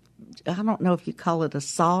 I don't know if you call it a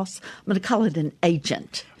sauce. I'm going to call it an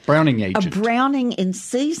agent. Browning agent. A browning and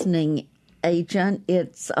seasoning agent.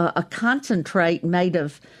 It's a concentrate made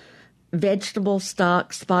of vegetable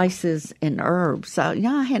stock, spices, and herbs. So,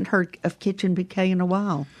 yeah, I hadn't heard of kitchen bouquet in a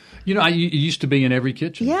while. It used to be in every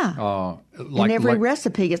kitchen. Yeah. In every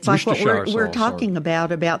recipe. It's like what we're talking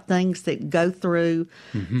about things that go through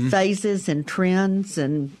phases and trends.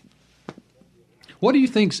 And what do you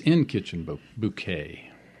think's in kitchen bouquet?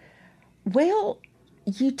 Well,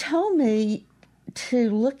 you told me to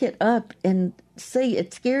look it up and see.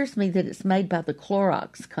 It scares me that it's made by the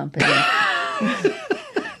Clorox company.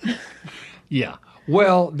 Yeah.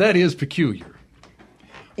 Well, that is peculiar.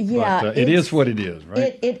 Yeah. But, it is what it is,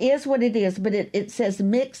 right? It is what it is, but it says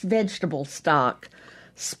mixed vegetable stock,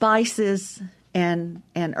 spices, and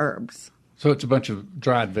herbs. So it's a bunch of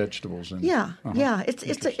dried vegetables. And, Yeah, yeah.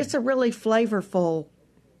 It's a really flavorful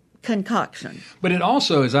concoction. But it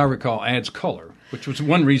also, as I recall, adds color, which was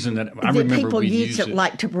one reason that I remember people we use used it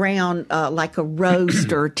like to brown, like a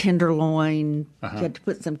roast or tenderloin. You had to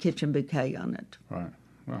put some kitchen bouquet on it. Right.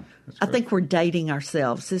 Well, that's I great. think we're dating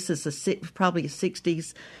ourselves. This is probably a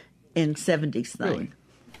 60s and 70s thing. Really?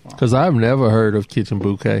 Because I've never heard of kitchen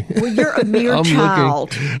bouquet. Well, you're a mere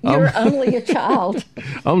child. You're only a child.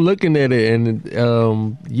 I'm looking at it, and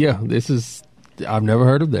I've never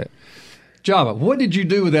heard of that. Java, what did you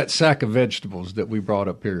do with that sack of vegetables that we brought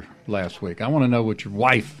up here last week? I want to know what your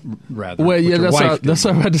wife, rather. Well, yeah, that's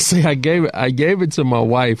what I had to say. I gave it to my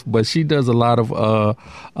wife, but she does a lot of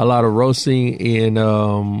roasting,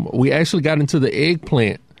 and we actually got into the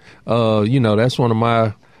eggplant. That's one of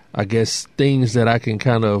my, I guess, things that I can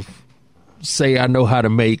kind of say I know how to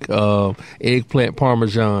make eggplant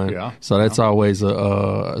parmesan. Yeah. So that's always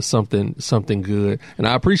something good. And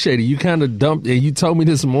I appreciate it. You kind of dumped it. You told me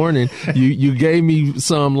this morning, you gave me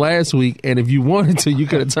some last week, and if you wanted to, you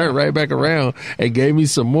could have turned right back around and gave me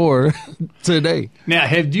some more today. Now,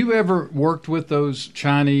 have you ever worked with those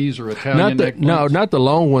Chinese or Italian eggplants? No, not the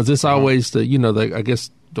long ones. It's always I guess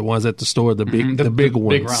the ones at the store, the big the big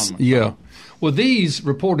ones. Big round ones. Yeah. Well, these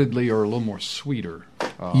reportedly are a little more sweeter.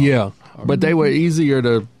 But they were easier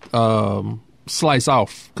to slice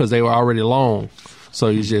off because they were already long. So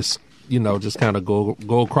you just kind of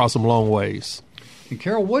go across them long ways. And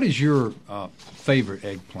Carol, what is your favorite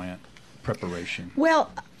eggplant preparation?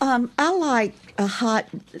 Well, I like a hot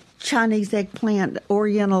Chinese eggplant,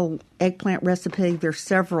 Oriental eggplant recipe. There's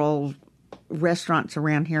several restaurants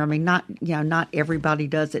around here. I mean, not everybody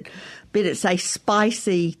does it, but it's a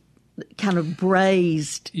spicy kind of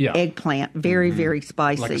braised eggplant, very, very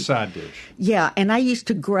spicy. Like a side dish. Yeah, and I used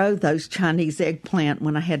to grow those Chinese eggplant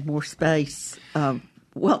when I had more space.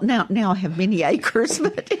 Well, now I have many acres,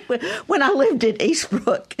 but when I lived at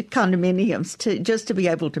Eastbrook condominiums, just to be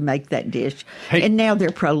able to make that dish. Hey, and now they're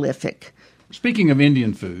prolific. Speaking of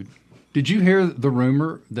Indian food, did you hear the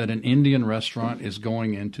rumor that an Indian restaurant is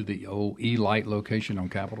going into the old E-Light location on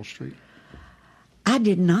Capitol Street? I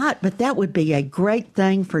did not, but that would be a great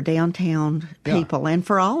thing for downtown people and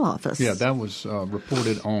for all of us. Yeah, that was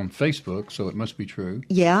reported on Facebook, so it must be true.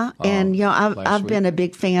 Yeah, and I've been a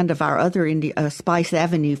big fan of our other Spice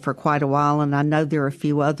Avenue for quite a while, and I know there are a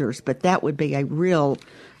few others, but that would be a real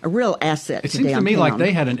asset to downtown. It seems to me like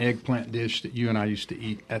they had an eggplant dish that you and I used to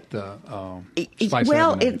eat at the Spice Avenue.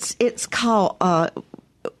 Well, it's called.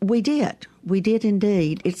 We did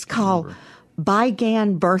indeed. It's called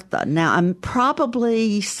Baigan Bertha. Now, I'm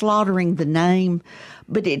probably slaughtering the name,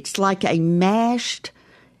 but it's like a mashed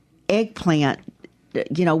eggplant,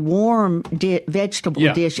 warm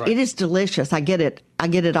vegetable dish. Right. It is delicious. I get it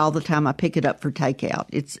all the time. I pick it up for takeout.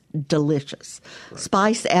 It's delicious. Right.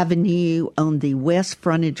 Spice Avenue on the West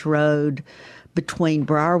Frontage Road between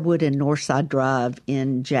Briarwood and Northside Drive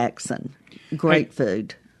in Jackson. Great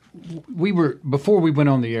food. Before we went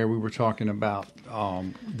on the air, we were talking about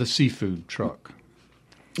the seafood truck.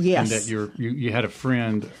 Yes. And that you had a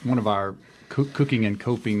friend, one of our cooking and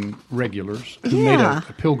coping regulars, who made a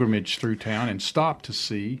pilgrimage through town and stopped to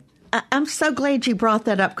see. I'm so glad you brought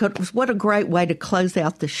that up, because what a great way to close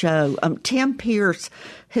out the show. Tim Pierce,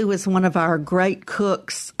 who is one of our great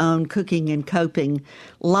cooks on Cooking and Coping,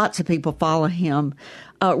 lots of people follow him,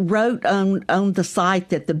 wrote on the site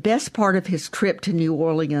that the best part of his trip to New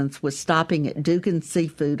Orleans was stopping at Dugan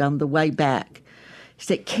Seafood on the way back. He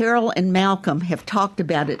said Carol and Malcolm have talked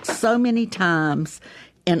about it so many times,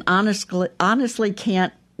 and honestly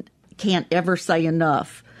can't ever say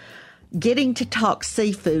enough. Getting to talk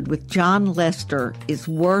seafood with John Lester is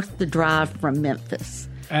worth the drive from Memphis.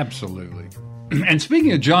 Absolutely. And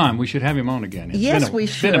speaking of John, we should have him on again. We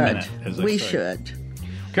should. Been a minute, as they we say. should.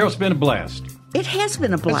 Carol, it's been a blast. It has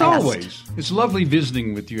been a blast. As always. It's lovely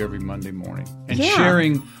visiting with you every Monday morning and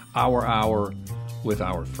sharing our hour with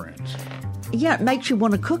our friends. Yeah, it makes you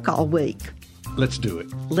want to cook all week. Let's do it.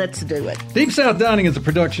 Let's do it. Deep South Dining is a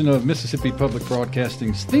production of Mississippi Public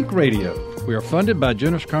Broadcasting's Think Radio. We are funded by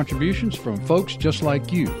generous contributions from folks just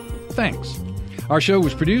like you. Thanks. Our show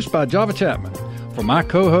was produced by Java Chapman. For my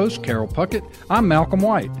co-host, Carol Puckett, I'm Malcolm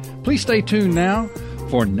White. Please stay tuned now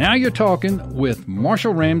for Now You're Talking with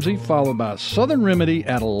Marshall Ramsey, followed by Southern Remedy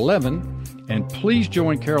at 11. And please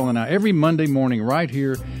join Carol and I every Monday morning right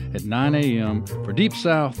here at 9 a.m. for Deep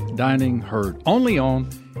South Dining, heard only on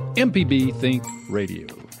MPB Think Radio.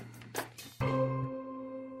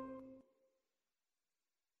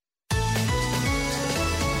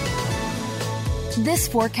 This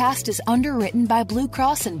forecast is underwritten by Blue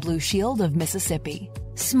Cross and Blue Shield of Mississippi.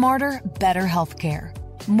 Smarter, better healthcare.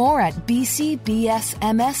 More at bcbsms.com.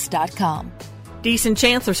 Decent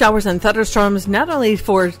chance of showers and thunderstorms not only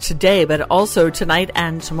for today, but also tonight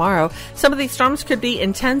and tomorrow. Some of these storms could be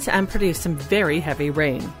intense and produce some very heavy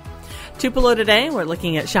rain. Tupelo today, we're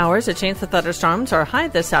looking at showers. A chance of thunderstorms are high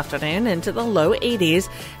this afternoon into the low 80s.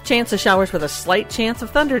 Chance of showers with a slight chance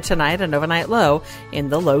of thunder tonight, and overnight low in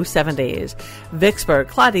the low 70s. Vicksburg,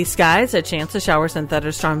 cloudy skies. A chance of showers and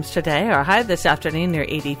thunderstorms today are high this afternoon near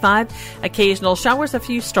 85. Occasional showers, a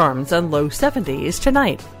few storms, and low 70s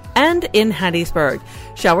tonight. And in Hattiesburg,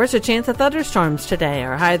 showers, a chance of thunderstorms today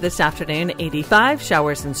are high this afternoon, 85.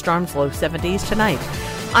 Showers and storms, low 70s tonight.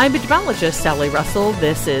 I'm meteorologist Sally Russell.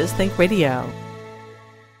 This is Think Radio.